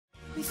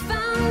We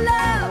found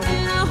love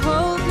in a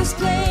hopeless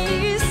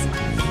place.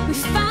 We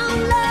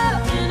found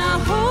love in a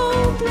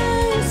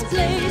hopeless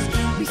place.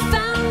 We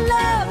found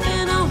love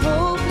in a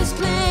hopeless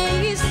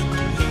place.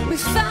 We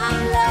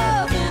found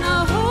love in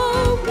a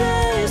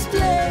hopeless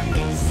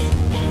place.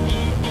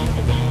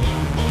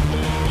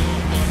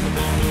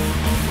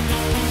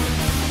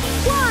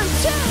 One,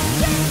 two,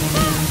 three,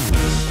 four.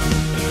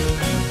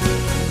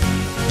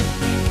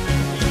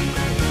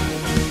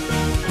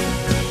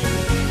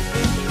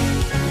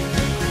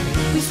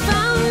 We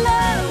found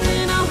love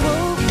in a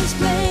hopeless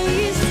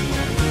place.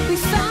 We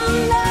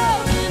found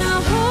love in a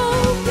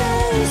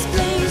hopeless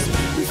place.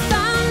 We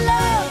found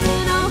love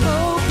in a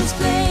hopeless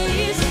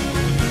place.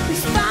 We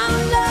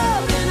found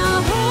love in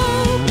a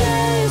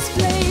hopeless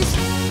place.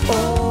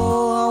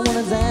 Oh, I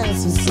wanna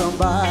dance with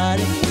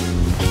somebody.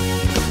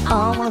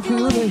 I wanna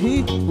feel the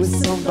heat with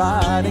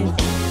somebody.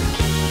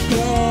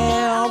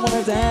 Yeah, I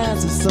wanna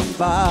dance with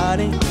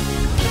somebody.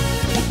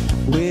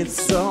 With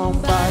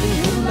somebody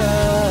who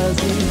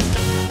loves me.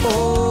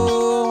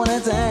 Oh, I wanna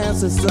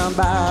dance with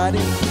somebody.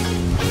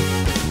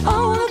 I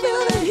wanna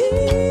feel the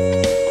heat.